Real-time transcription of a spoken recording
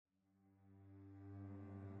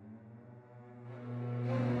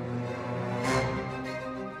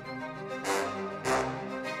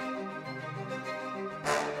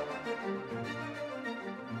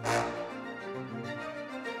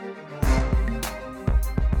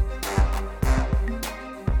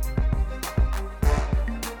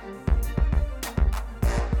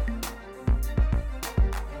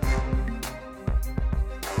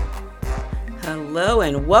Hello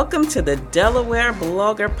and welcome to the Delaware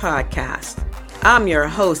Blogger Podcast. I'm your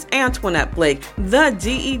host, Antoinette Blake, the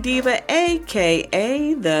DE Diva,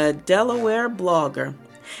 aka the Delaware Blogger.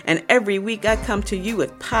 And every week I come to you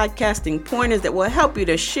with podcasting pointers that will help you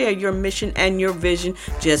to share your mission and your vision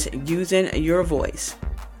just using your voice.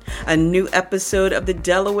 A new episode of the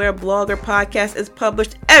Delaware Blogger Podcast is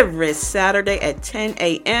published every Saturday at 10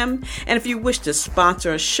 a.m. And if you wish to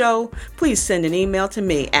sponsor a show, please send an email to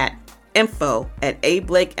me at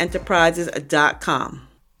info@ablakeenterprises.com.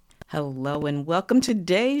 Hello and welcome to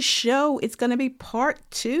today's show. It's going to be part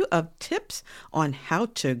 2 of tips on how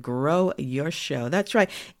to grow your show. That's right.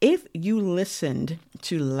 If you listened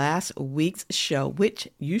to last week's show, which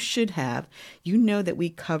you should have, you know that we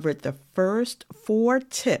covered the first 4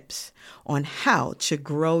 tips on how to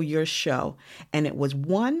grow your show. And it was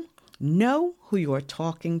 1, know who you are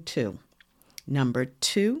talking to. Number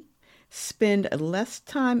 2, spend less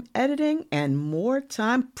time editing and more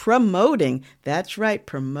time promoting. That's right.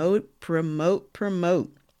 Promote.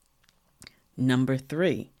 Number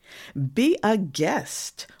 3, be a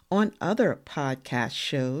guest on other podcast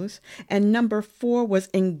shows. And number 4 was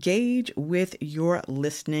engage with your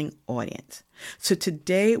listening audience. So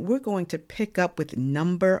today we're going to pick up with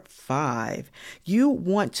number 5. You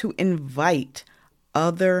want to invite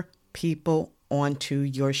other people onto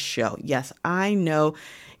your show. Yes, I know,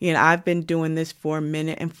 I've been doing this for a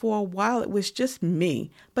minute, and for a while it was just me.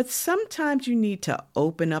 But sometimes you need to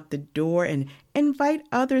open up the door and invite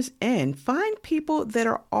others in. Find people that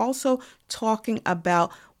are also talking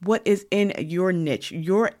about what is in your niche,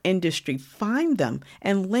 your industry. Find them,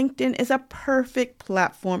 and LinkedIn is a perfect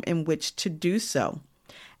platform in which to do so.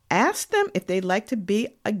 Ask them if they'd like to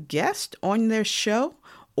be a guest on their show,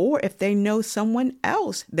 or if they know someone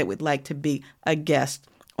else that would like to be a guest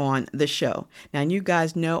on the show. Now, you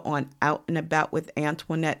guys know on Out and About with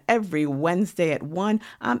Antoinette, every Wednesday at 1,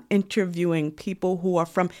 I'm interviewing people who are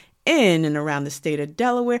from in and around the state of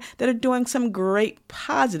Delaware that are doing some great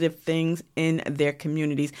positive things in their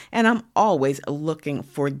communities. And I'm always looking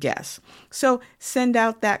for guests. So send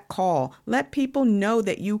out that call. Let people know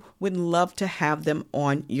that you would love to have them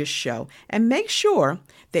on your show. And make sure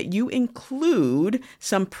that you include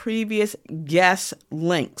some previous guest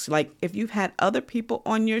links. Like if you've had other people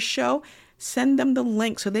on your show, send them the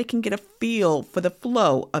link so they can get a feel for the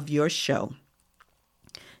flow of your show.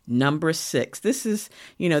 Number 6, this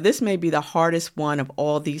may be the hardest one of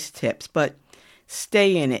all these tips, but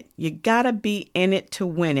stay in it. You gotta be in it to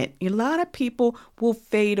win it. A lot of people will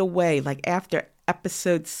fade away, like after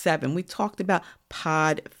episode 7, we talked about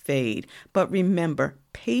pod fade. But remember,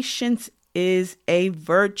 patience is a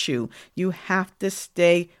virtue. You have to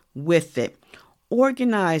stay with it.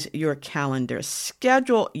 Organize your calendar,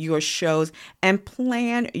 schedule your shows, and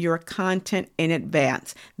plan your content in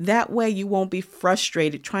advance. That way you won't be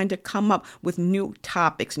frustrated trying to come up with new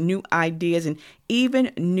topics, new ideas, and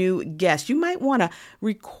even new guests. You might want to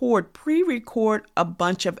pre-record a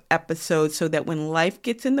bunch of episodes so that when life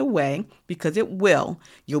gets in the way, because it will,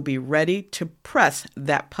 you'll be ready to press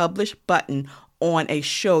that publish button on a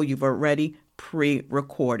show you've already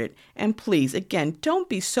pre-recorded. And please, again, don't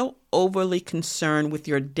be so overly concerned with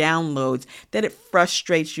your downloads that it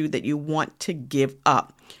frustrates you that you want to give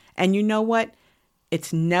up. And you know what?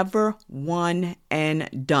 It's never one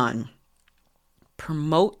and done.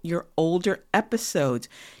 Promote your older episodes.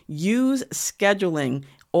 Use scheduling,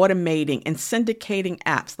 automating, and syndicating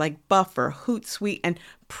apps like Buffer, Hootsuite, and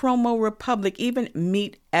Promo Republic, even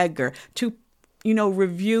Meet Edgar to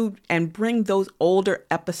review and bring those older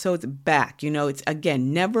episodes back. It's,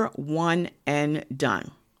 again, never one and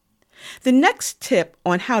done. The next tip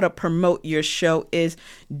on how to promote your show is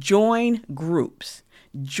join groups.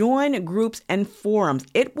 Join groups and forums.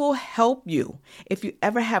 It will help you. If you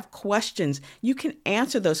ever have questions, you can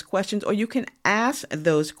answer those questions or you can ask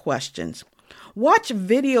those questions. Watch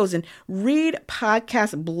videos and read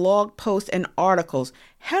podcast blog posts and articles.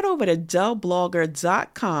 Head over to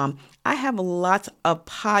delblogger.com. I have lots of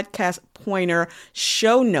podcast pointer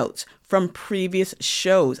show notes from previous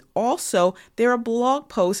shows. Also, there are blog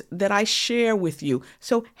posts that I share with you.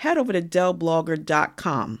 So head over to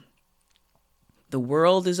delblogger.com. The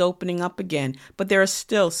world is opening up again, but there are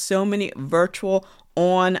still so many virtual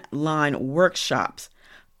online workshops,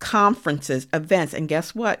 conferences, events, and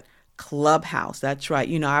guess what? Clubhouse. That's right.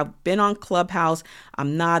 I've been on Clubhouse.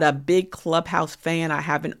 I'm not a big Clubhouse fan. I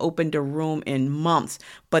haven't opened a room in months,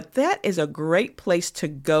 but that is a great place to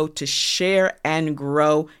go to share and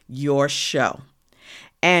grow your show.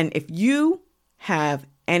 And if you have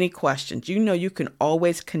any questions, you can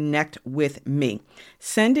always connect with me.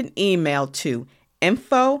 Send an email to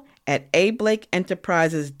info@ at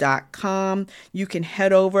ablakeenterprises.com. You can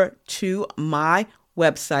head over to my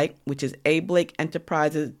website, which is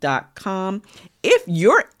ablakeenterprises.com. If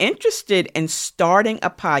you're interested in starting a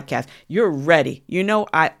podcast, you're ready. You know,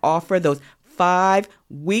 I offer those 5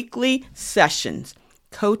 weekly sessions,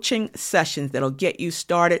 coaching sessions that'll get you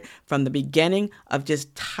started from the beginning of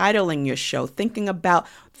just titling your show, thinking about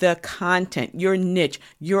the content, your niche,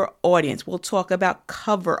 your audience. We'll talk about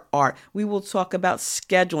cover art. We will talk about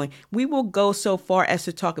scheduling. We will go so far as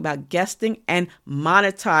to talk about guesting and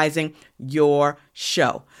monetizing your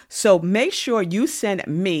show. So make sure you send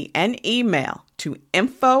me an email to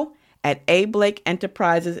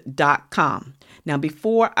info@ablakeenterprises.com. Now,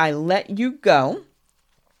 before I let you go,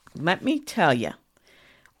 let me tell you,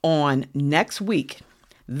 on next week,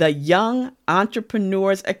 the Young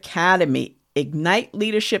Entrepreneurs Academy Ignite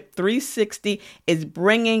Leadership 360 is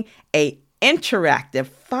bringing a interactive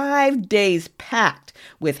 5 days packed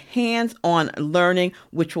with hands-on learning,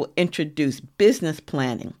 which will introduce business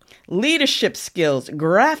planning, leadership skills,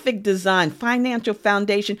 graphic design, financial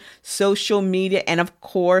foundation, social media, and of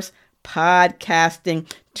course, podcasting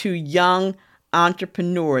to young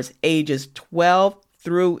entrepreneurs ages 12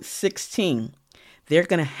 through 16. They're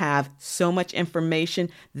going to have so much information.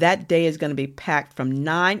 That day is going to be packed from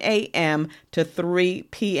 9 a.m. to 3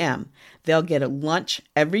 p.m. They'll get a lunch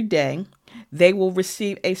every day. They will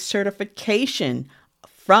receive a certification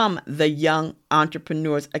from the Young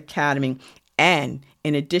Entrepreneurs Academy. And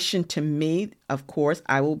in addition to me, of course,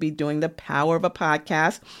 I will be doing the power of a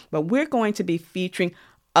podcast, but we're going to be featuring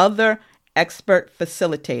other expert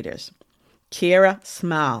facilitators. Kiera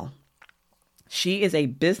Smile. She is a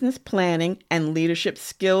business planning and leadership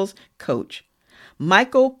skills coach.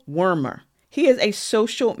 Michael Wormer. He is a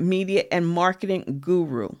social media and marketing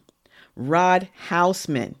guru. Rod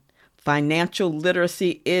Hausman. Financial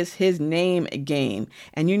literacy is his name game.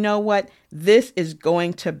 And you know what? This is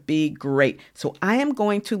going to be great. So I am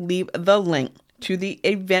going to leave the link to the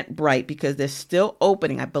Eventbrite because they're still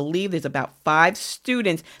opening. I believe there's about 5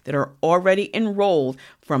 students that are already enrolled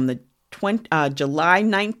from the July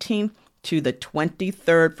 19th to the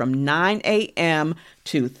 23rd from 9 a.m.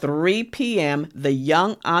 to 3 p.m. The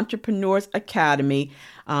Young Entrepreneurs Academy,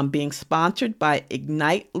 being sponsored by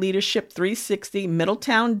Ignite Leadership 360,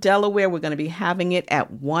 Middletown, Delaware. We're going to be having it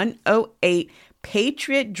at 108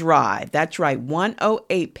 Patriot Drive. That's right,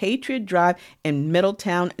 108 Patriot Drive in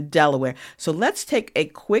Middletown, Delaware. So let's take a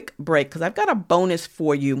quick break because I've got a bonus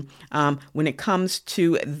for you when it comes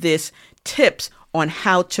to this tips on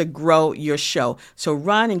how to grow your show. So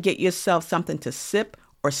run and get yourself something to sip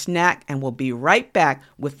or snack, and we'll be right back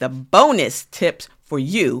with the bonus tips for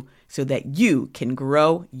you so that you can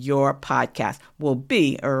grow your podcast. We'll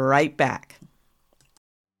be right back.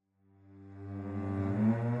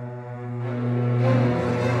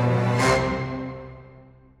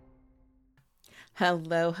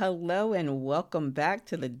 Hello, and welcome back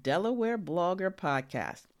to the Delaware Blogger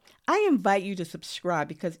Podcast. I invite you to subscribe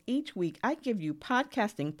because each week I give you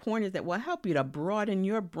podcasting pointers that will help you to broaden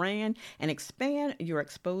your brand and expand your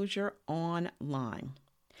exposure online.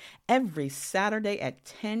 Every Saturday at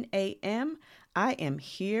 10 a.m., I am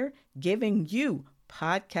here giving you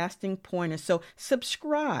podcasting pointers. So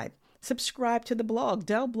subscribe to the blog,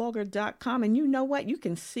 delblogger.com. And you know what? You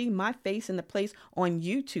can see my face in the place on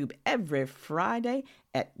YouTube every Friday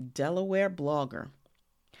at Delaware Blogger.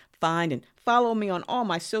 Find and follow me on all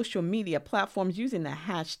my social media platforms using the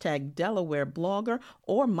hashtag Delaware Blogger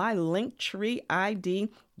or my Linktree ID,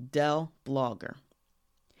 Del Blogger.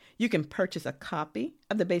 You can purchase a copy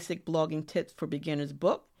of the Basic Blogging Tips for Beginners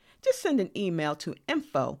book. Just send an email to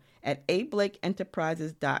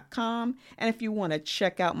info@ablakeenterprises.com. And if you want to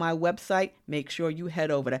check out my website, make sure you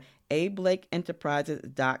head over to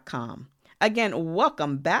ablakeenterprises.com. Again,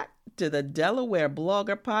 welcome back to the Delaware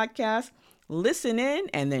Blogger Podcast. Listen in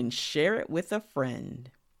and then share it with a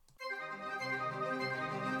friend.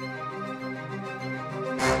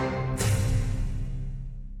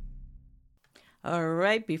 All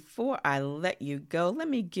right, before I let you go, let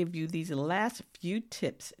me give you these last few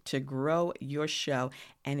tips to grow your show.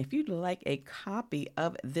 And if you'd like a copy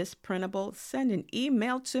of this printable, send an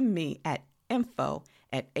email to me at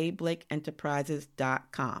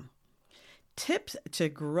info@ablakeenterprises.com. Tips to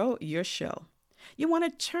grow your show. You want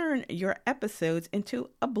to turn your episodes into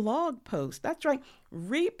a blog post. That's right.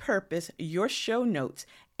 Repurpose your show notes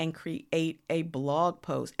and create a blog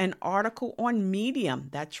post, an article on Medium.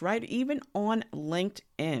 That's right. Even on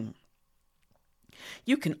LinkedIn.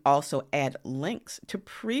 You can also add links to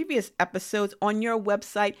previous episodes on your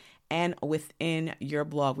website and within your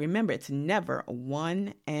blog. Remember, it's never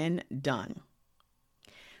one and done.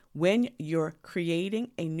 when you're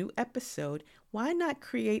creating a new episode, why not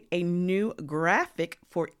create a new graphic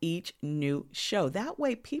for each new show? That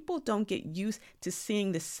way people don't get used to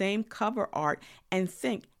seeing the same cover art and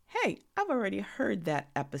think, hey, I've already heard that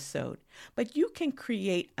episode. But you can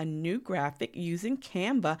create a new graphic using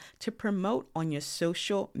Canva to promote on your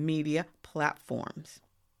social media platforms.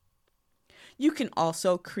 You can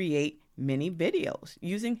also create mini videos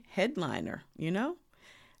using Headliner,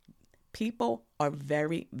 People are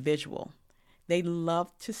very visual. They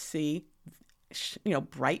love to see,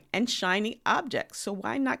 bright and shiny objects. So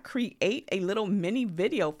why not create a little mini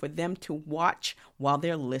video for them to watch while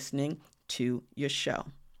they're listening to your show?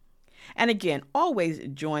 And again, always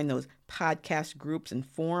join those podcast groups and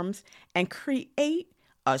forums and create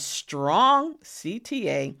a strong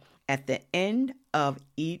CTA at the end of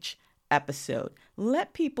each episode.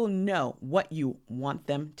 Let people know what you want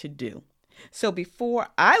them to do. So before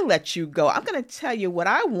I let you go, I'm going to tell you what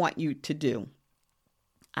I want you to do.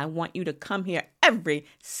 I want you to come here every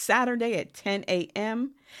Saturday at 10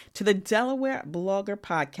 a.m. to the Delaware Blogger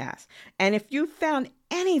Podcast. And if you found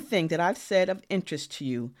anything that I've said of interest to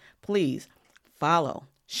you, please follow,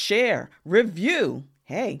 share, review.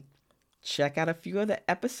 Hey, check out a few of the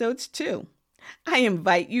episodes too. I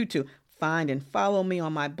invite you to find and follow me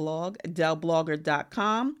on my blog,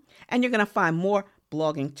 delblogger.com, and you're going to find more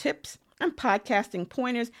blogging tips and podcasting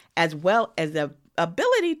pointers, as well as the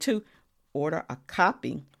ability to order a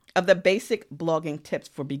copy of the Basic Blogging Tips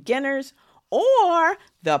for Beginners or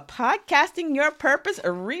the Podcasting Your Purpose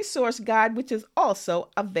Resource Guide, which is also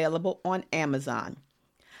available on Amazon.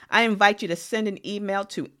 I invite you to send an email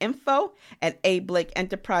to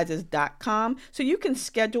info@ablakeenterprises.com so you can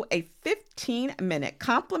schedule a 15-minute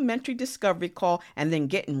complimentary discovery call and then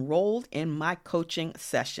get enrolled in my coaching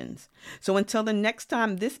sessions. So until the next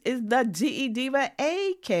time, this is the DE Diva,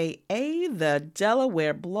 aka the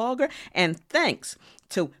Delaware Blogger, and thanks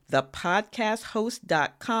to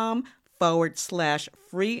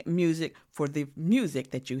thepodcasthost.com/free music for the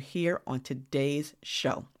music that you hear on today's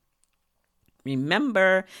show.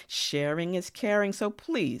 Remember, sharing is caring, so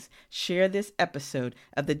please share this episode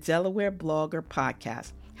of the Delaware Blogger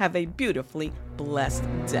Podcast. Have a beautifully blessed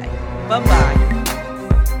day. Bye-bye.